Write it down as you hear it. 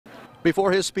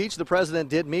Before his speech, the president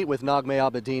did meet with Saeed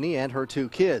Abedini and her 2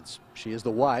 kids. She is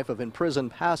the wife of imprisoned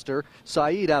pastor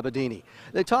Saeed Abedini.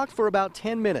 They talked for about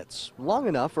 10 minutes, long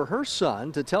enough for her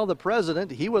son to tell the president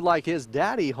he would like his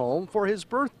daddy home for his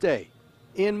birthday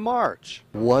in March.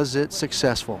 Was it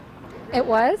successful? It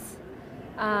was.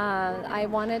 I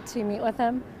wanted to meet with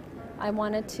him. I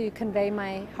wanted to convey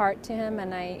my heart to him,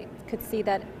 and I could see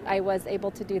that I was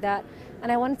able to do that.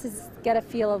 And I wanted to get a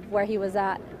feel of where he was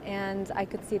at, and I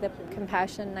could see the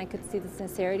compassion, and I could see the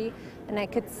sincerity, and I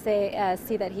could see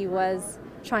that he was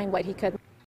trying what he could.